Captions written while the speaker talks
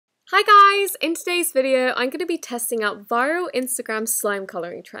Hi guys! In today's video, I'm going to be testing out viral Instagram slime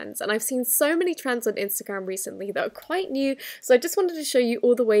colouring trends, and I've seen so many trends on Instagram recently that are quite new, so I just wanted to show you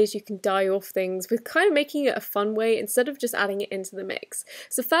all the ways you can dye off things with kind of making it a fun way instead of just adding it into the mix.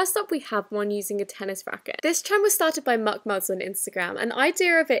 So first up we have one using a tennis racket. This trend was started by Muckmuds on Instagram, and the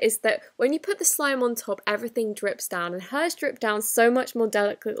idea of it is that when you put the slime on top, everything drips down, and hers dripped down so much more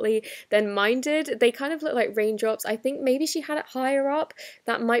delicately than mine did. They kind of look like raindrops. I think maybe she had it higher up.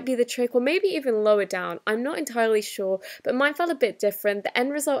 That might be the trick, or maybe even lower down. I'm not entirely sure, but mine felt a bit different. The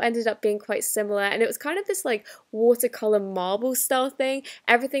end result ended up being quite similar, and it was kind of this like watercolor marble style thing.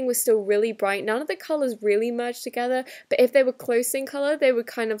 Everything was still really bright. None of the colors really merged together, but if they were close in color, they would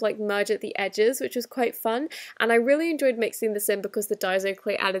kind of like merge at the edges, which was quite fun. And I really enjoyed mixing this in because the Daiso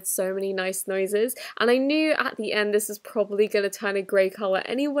clay added so many nice noises, and I knew at the end this is probably going to turn a grey color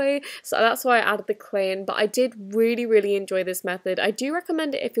anyway, so that's why I added the clay in. But I did really enjoy this method. I do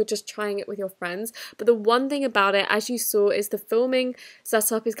recommend it if you're just trying it with your friends, but the one thing about it, as you saw, is the filming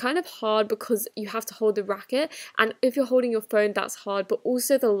setup is kind of hard because you have to hold the racket, and if you're holding your phone that's hard, but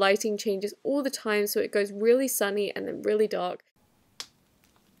also the lighting changes all the time, so it goes really sunny and then really dark.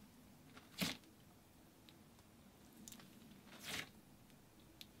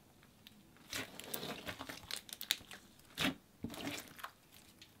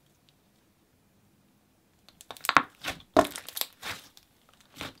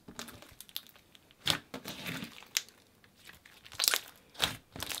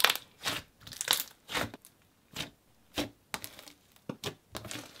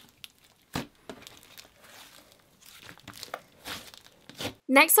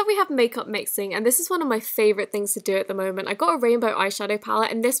 Next up we have makeup mixing, and this is one of my favourite things to do at the moment. I got a rainbow eyeshadow palette,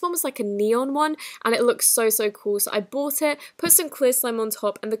 and this one was like a neon one, and it looks so cool, so I bought it, put some clear slime on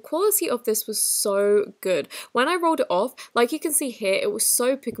top, and the quality of this was so good. When I rolled it off, like you can see here, it was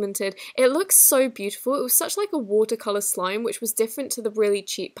so pigmented. It looks so beautiful. It was such like a watercolour slime, which was different to the really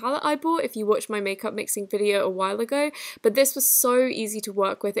cheap palette I bought if you watched my makeup mixing video a while ago, but this was so easy to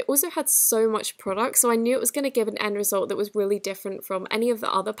work with. It also had so much product, so I knew it was going to give an end result that was really different from any of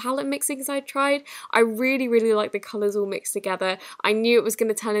the other palette mixings I tried. I really like the colours all mixed together. I knew it was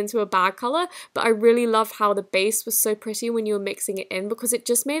going to turn into a bad colour, but I really loved how the base was so pretty when you were mixing it in, because it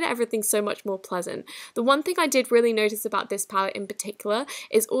just made everything so much more pleasant. The one thing I did really notice about this palette in particular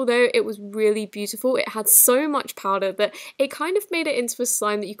is although it was really beautiful, it had so much powder that it kind of made it into a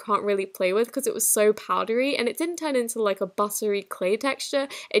slime that you can't really play with because it was so powdery, and it didn't turn into like a buttery clay texture.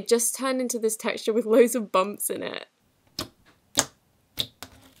 It just turned into this texture with loads of bumps in it.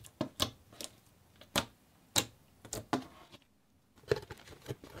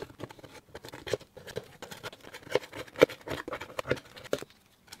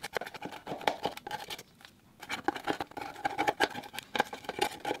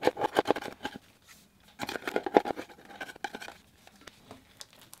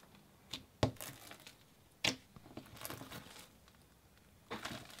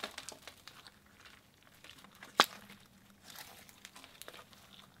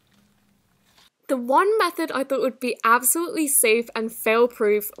 The one method I thought would be absolutely safe and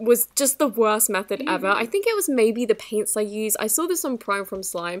fail-proof was just the worst method ever. I think it was maybe the paints I used. I saw this on Prime from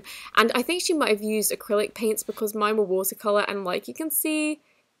Slime, and I think she might have used acrylic paints because mine were watercolour, and like you can see,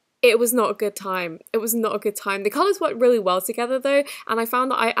 it was not a good time. It was not a good time. The colours worked really well together though, and I found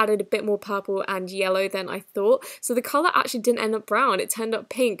that I added a bit more purple and yellow than I thought, so the colour actually didn't end up brown, it turned up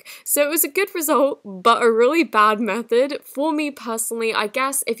pink. So it was a good result, but a really bad method. For me personally, I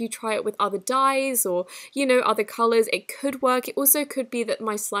guess if you try it with other dyes or, you know, other colours, it could work. It also could be that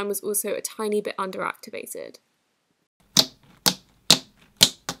my slime was also a tiny bit underactivated.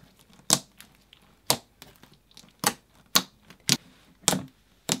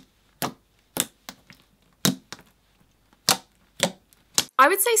 I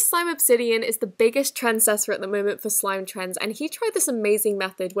would say Slime Obsidian is the biggest trendsetter at the moment for slime trends, and he tried this amazing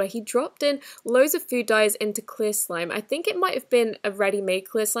method where he dropped in loads of food dyes into clear slime. I think it might have been a ready-made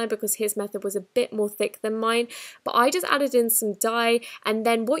clear slime because his method was a bit more thick than mine, but I just added in some dye, and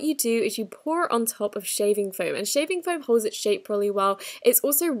then what you do is you pour it on top of shaving foam, and shaving foam holds its shape really well. It's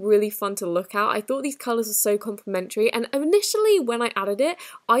also really fun to look at. I thought these colours were so complementary, and initially when I added it,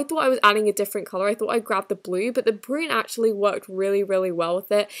 I thought I was adding a different colour. I thought I grabbed the blue, but the green actually worked really well well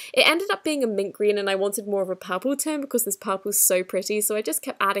with it. It ended up being a mint green and I wanted more of a purple tone because this purple is so pretty, so I just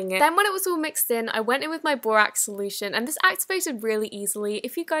kept adding it. Then when it was all mixed in, I went in with my borax solution and this activated really easily.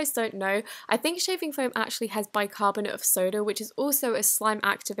 If you guys don't know, I think shaving foam actually has bicarbonate of soda, which is also a slime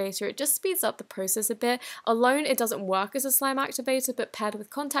activator. It just speeds up the process a bit. Alone, it doesn't work as a slime activator, but paired with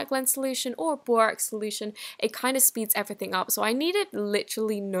contact lens solution or a borax solution, it kind of speeds everything up. So I needed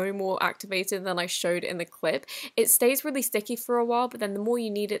literally no more activator than I showed in the clip. It stays really sticky for a while, but then the more you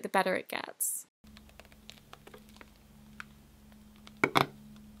need it, the better it gets.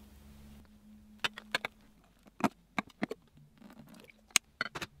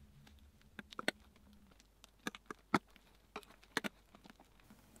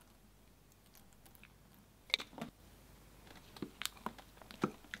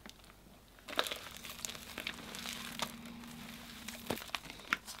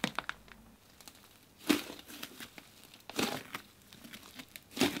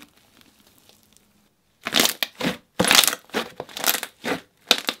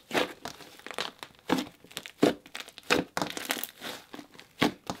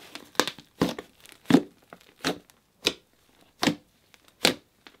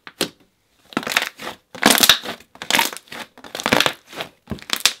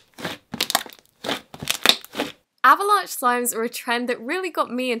 Avalanche slimes are a trend that really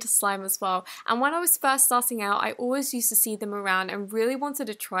got me into slime as well, and when I was first starting out I always used to see them around and really wanted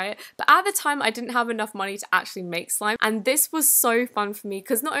to try it, but at the time I didn't have enough money to actually make slime, and this was so fun for me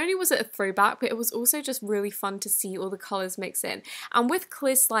because not only was it a throwback, but it was also just really fun to see all the colours mix in. And with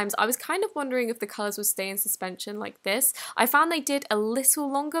clear slimes, I was kind of wondering if the colours would stay in suspension like this. I found they did a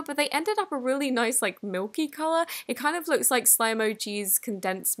little longer, but they ended up a really nice like milky colour. It kind of looks like Slime OG's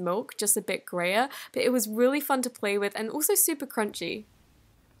condensed milk, just a bit grayer, but it was really fun to play with and also super crunchy.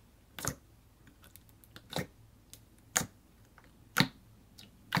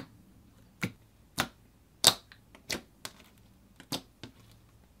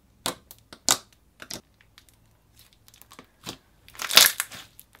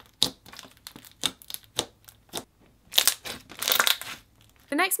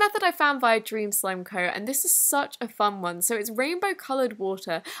 The next method I found via Dream Slime Co, and this is such a fun one. So it's rainbow coloured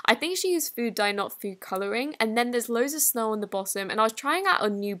water. I think she used food dye, not food colouring, and then there's loads of snow on the bottom, and I was trying out a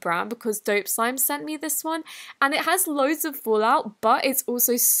new brand because Dope Slime sent me this one, and it has loads of fallout, but it's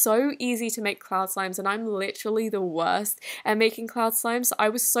also so easy to make cloud slimes, and I'm literally the worst at making cloud slimes, so I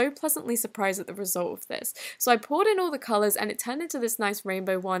was so pleasantly surprised at the result of this. So I poured in all the colours and it turned into this nice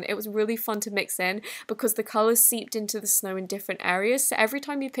rainbow one. It was really fun to mix in because the colours seeped into the snow in different areas, so every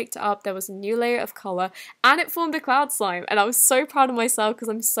time you picked it up there was a new layer of colour and it formed a cloud slime, and I was so proud of myself because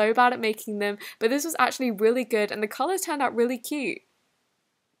I'm so bad at making them, but this was actually really good and the colours turned out really cute.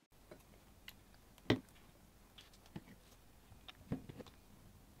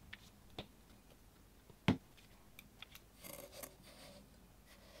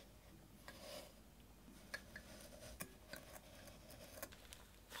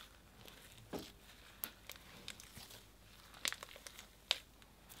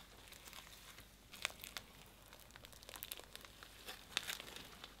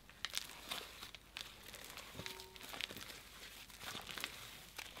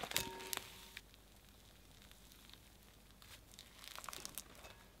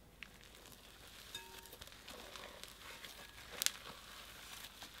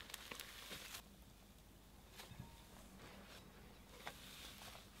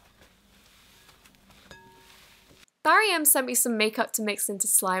 Barry M sent me some makeup to mix into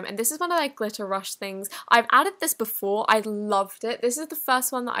slime, and this is one of their glitter rush things. I've added this before, I loved it. This is the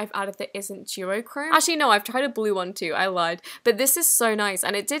first one that I've added that isn't duochrome. Actually no, I've tried a blue one too, I lied. But this is so nice,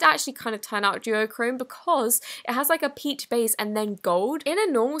 and it did actually kind of turn out duochrome because it has like a peach base and then gold. In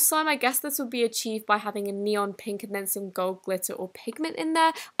a normal slime, I guess this would be achieved by having a neon pink and then some gold glitter or pigment in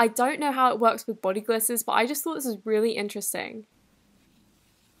there. I don't know how it works with body glitters, but I just thought this was really interesting.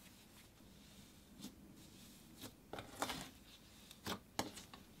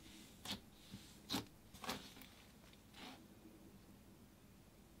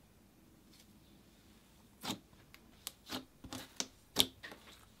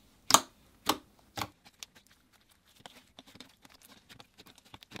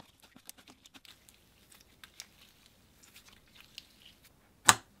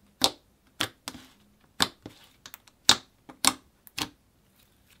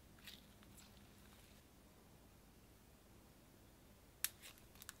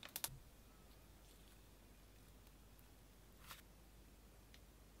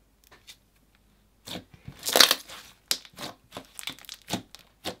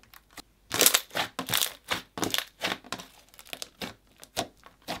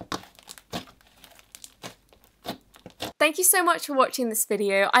 Thank you so much for watching this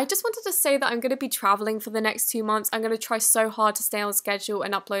video. I just wanted to say that I'm going to be traveling for the next 2 months. I'm going to try so hard to stay on schedule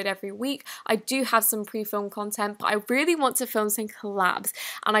and upload every week. I do have some pre-filmed content, but I really want to film some collabs.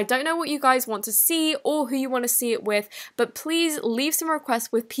 And I don't know what you guys want to see or who you want to see it with, but please leave some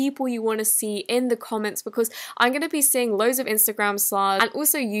requests with people you want to see in the comments, because I'm going to be seeing loads of Instagram stars and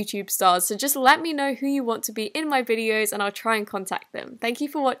also YouTube stars. So just let me know who you want to be in my videos and I'll try and contact them. Thank you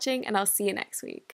for watching, and I'll see you next week.